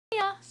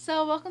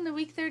So, welcome to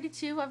week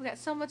 32. I've got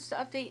so much to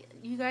update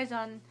you guys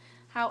on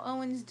how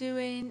Owen's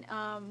doing.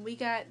 We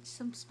got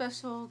some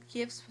special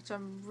gifts, which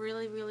I'm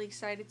really, really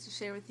excited to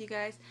share with you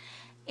guys.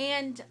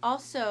 And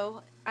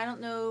also, I don't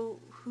know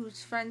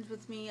who's friends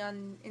with me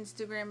on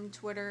Instagram and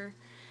Twitter,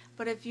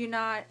 but if you're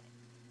not,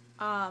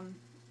 um,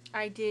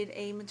 I did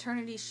a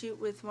maternity shoot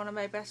with one of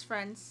my best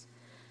friends,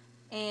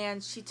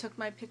 and she took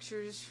my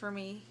pictures for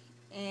me,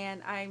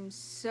 and I'm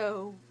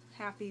so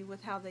happy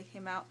with how they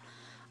came out.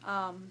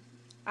 Um,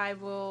 I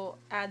will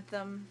add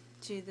them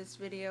to this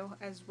video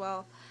as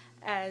well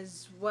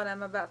as what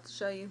I'm about to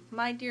show you.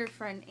 My dear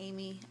friend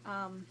Amy,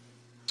 I've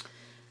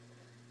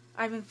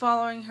been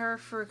following her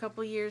for a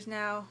couple years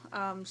now.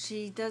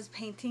 She does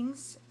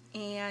paintings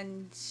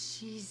and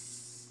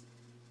she's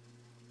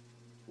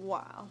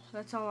wow.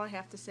 That's all I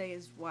have to say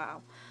is wow.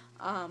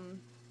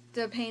 Um,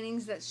 the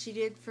paintings that she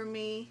did for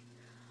me,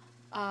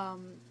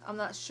 I'm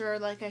not sure,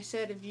 like I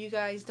said, if you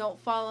guys don't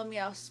follow me,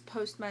 I'll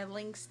post my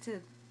links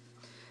to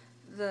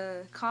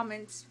the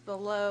comments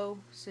below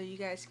so you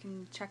guys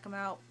can check them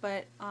out.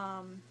 But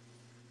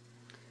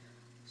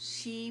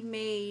she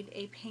made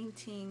a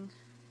painting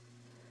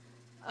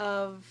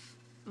of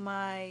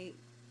my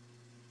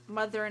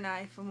mother and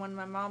I from when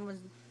my mom was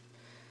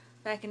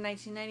back in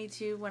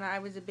 1992 when I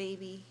was a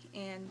baby,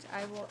 and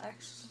I will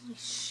actually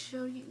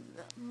show you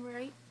them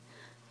right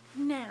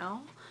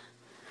now.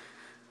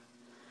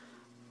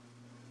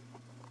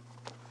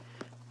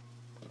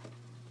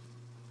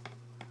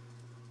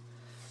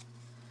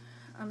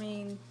 I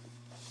mean,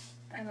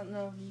 I don't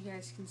know if you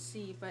guys can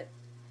see, but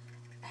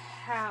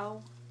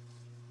how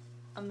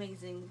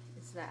amazing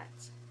is that?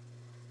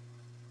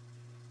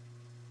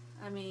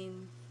 I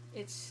mean,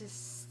 it's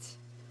just,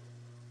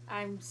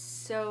 I'm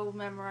so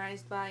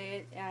memorized by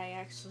it. I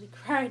actually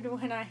cried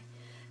when I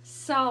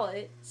saw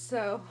it,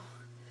 so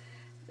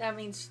that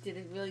means she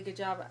did a really good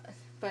job.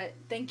 But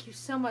thank you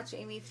so much,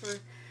 Amy, for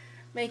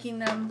making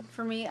them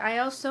for me. I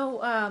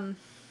also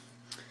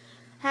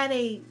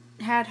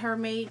had her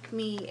make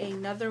me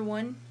another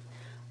one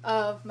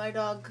of my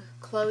dog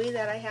Chloe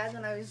that I had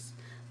when I was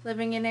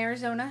living in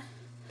Arizona,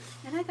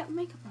 and I got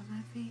makeup on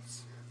my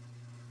face.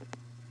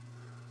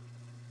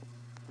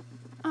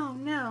 Oh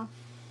no.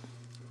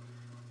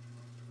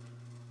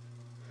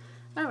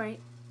 Alright,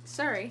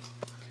 sorry.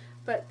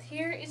 But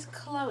here is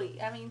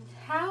Chloe. I mean,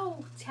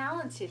 how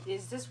talented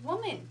is this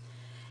woman?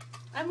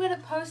 I'm going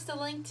to post a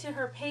link to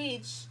her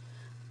page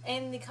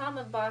in the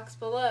comment box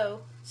below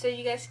so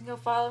you guys can go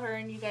follow her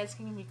and you guys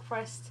can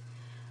request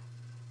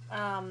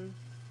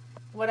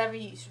whatever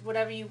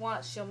you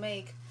want she'll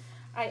make.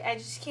 I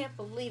just can't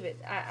believe it.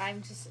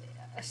 I'm just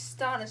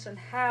astonished on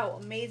how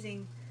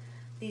amazing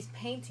these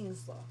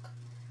paintings look.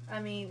 I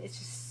mean, it's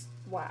just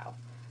wow.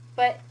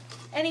 But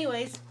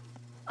anyways,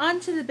 on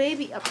to the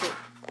baby update.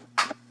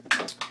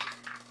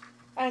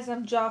 As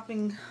I'm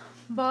dropping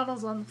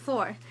bottles on the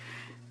floor,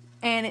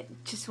 and it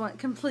just went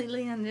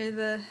completely under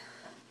the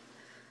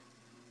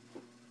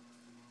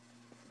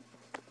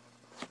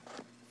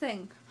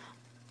thing.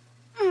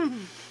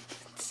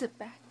 Sit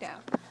back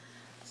down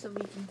so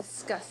we can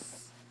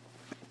discuss.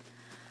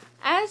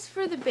 As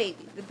for the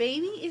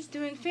baby is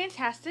doing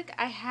fantastic.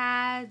 I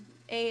had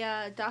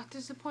a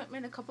doctor's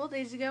appointment a couple of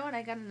days ago, and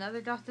I got another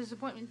doctor's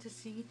appointment to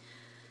see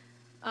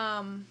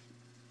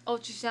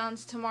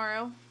ultrasounds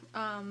tomorrow.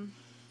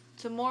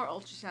 Some more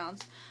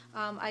ultrasounds.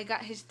 I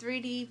got his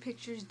 3D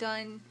pictures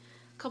done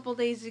a couple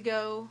days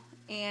ago,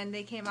 and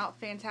they came out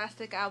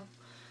fantastic.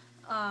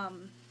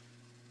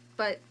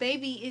 But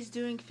baby is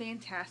doing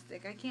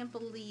fantastic. I can't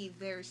believe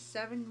there's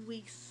 7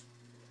 weeks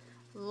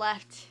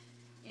left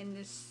in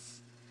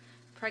this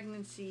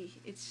pregnancy.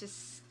 It's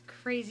just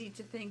crazy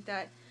to think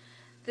that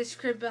this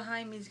crib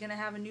behind me is going to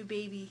have a new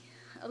baby.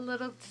 A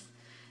little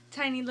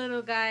tiny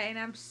little guy, and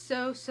I'm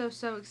so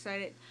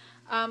excited.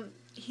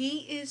 He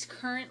is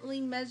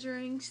currently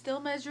still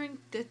measuring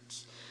the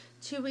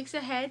 2 weeks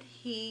ahead.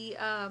 He's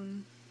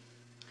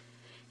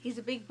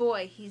a big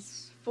boy.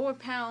 He's 4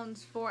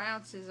 pounds 4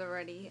 ounces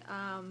already.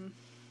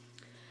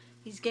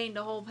 He's gained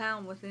a whole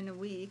pound within a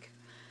week.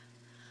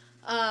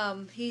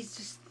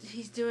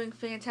 He's doing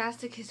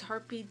fantastic. His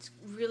heartbeat's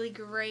really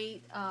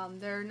great.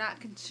 They're not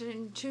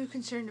too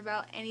concerned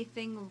about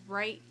anything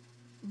right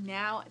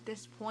now at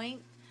this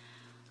point.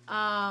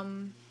 I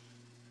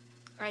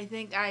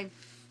think I've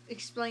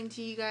explained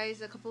to you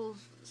guys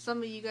some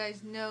of you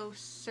guys know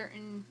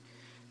certain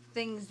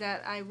things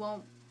that I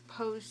won't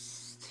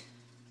post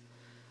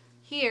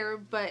here,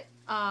 but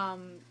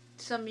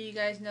some of you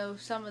guys know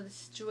some of the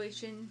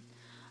situation,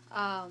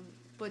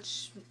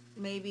 which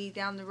maybe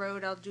down the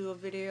road I'll do a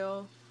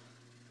video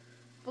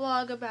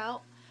vlog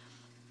about.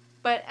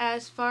 But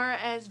as far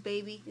as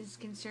baby is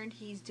concerned,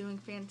 he's doing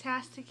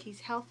fantastic.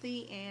 He's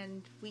healthy,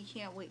 and we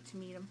can't wait to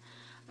meet him.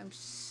 I'm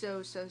so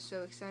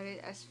excited.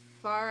 As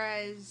far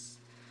as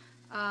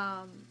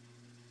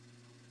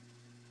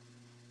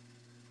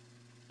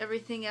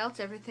everything else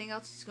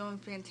is going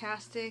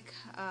fantastic.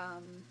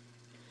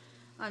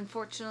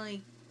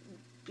 Unfortunately,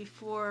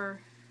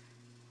 before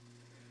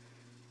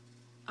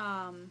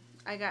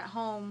I got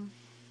home,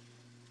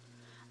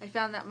 I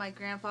found that my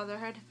grandfather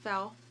had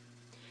fell.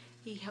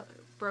 He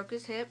broke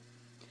his hip,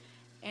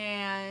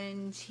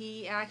 and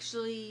he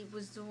actually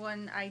was the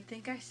one, I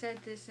think I said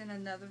this in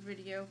another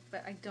video,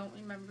 but I don't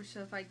remember,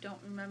 so if I don't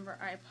remember,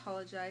 I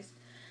apologize.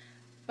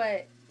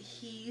 But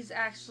he's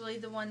actually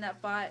the one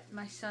that bought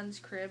my son's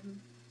crib,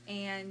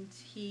 and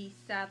he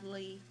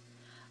sadly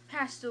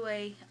passed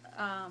away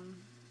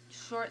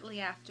shortly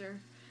after,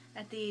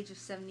 at the age of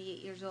 78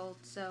 years old.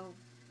 So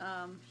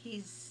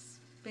he's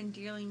been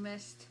dearly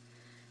missed,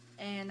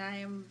 and I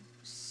am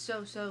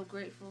so, so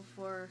grateful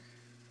for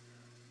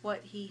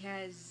what he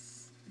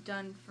has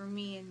done for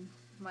me and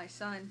my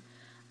son.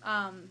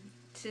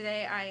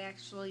 Today I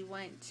actually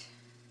went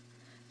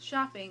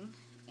shopping,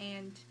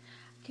 and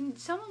can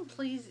someone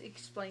please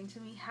explain to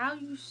me how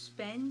you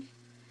spend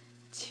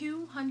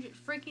 $200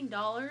 freaking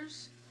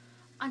dollars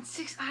on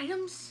 6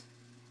 items?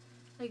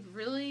 Like,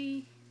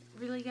 really?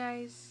 Really,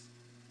 guys?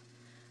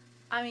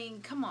 I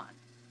mean, come on.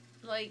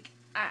 Like,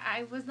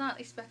 I was not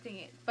expecting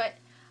it, but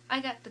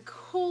I got the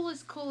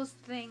coolest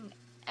thing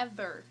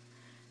ever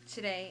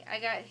today. I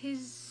got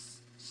his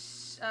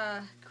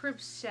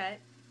crib set,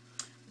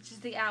 which is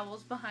the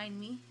owls behind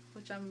me,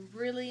 which I'm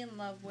really in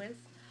love with.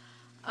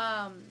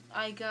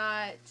 I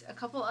got a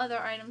couple other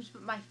items,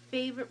 but my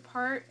favorite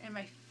part and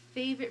my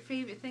favorite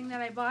thing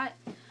that I bought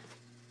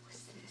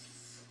was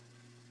this.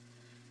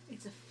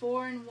 It's a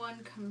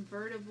 4-in-1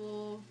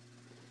 convertible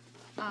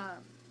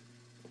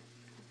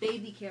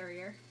baby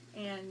carrier,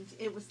 and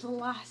it was the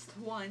last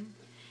one,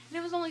 and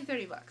it was only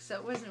 $30, so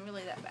it wasn't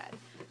really that bad.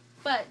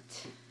 But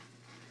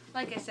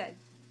like I said,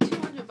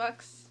 $200,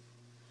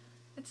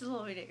 it's a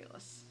little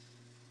ridiculous.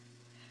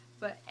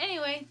 But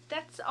anyway,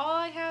 that's all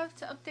I have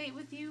to update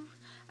with you.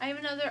 I have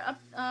another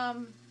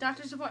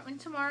doctor's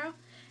appointment tomorrow,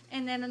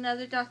 and then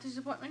another doctor's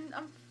appointment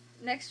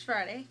next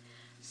Friday.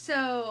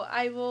 So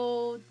I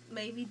will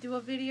maybe do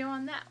a video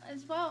on that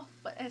as well.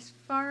 But as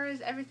far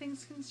as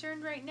everything's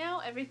concerned right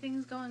now,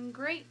 everything's going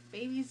great.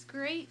 Baby's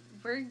great.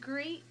 We're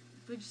great.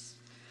 We're just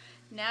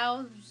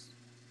now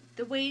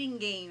the waiting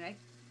game.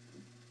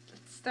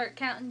 Let's start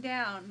counting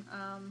down.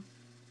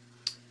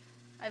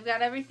 I've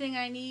got everything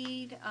I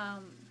need.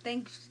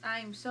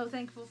 I'm so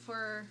thankful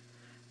for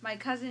my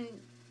cousin,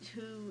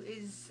 who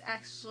is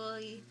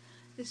actually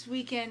this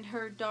weekend,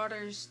 her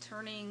daughter's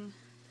turning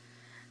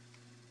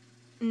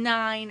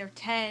 9 or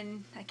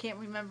 10. I can't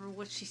remember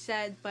what she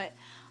said, but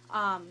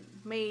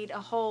made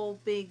a whole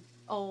big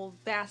old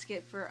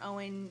basket for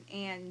Owen,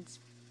 and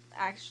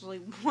actually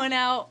went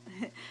out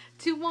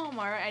to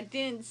Walmart. I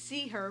didn't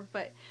see her,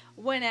 but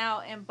went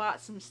out and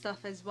bought some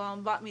stuff as well,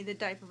 and bought me the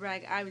diaper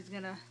bag I was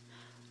gonna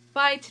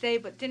buy today,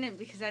 but didn't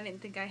because I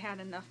didn't think I had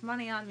enough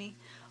money on me.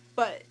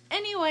 But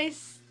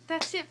anyways,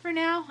 that's it for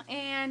now,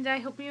 and I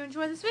hope you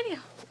enjoy this video.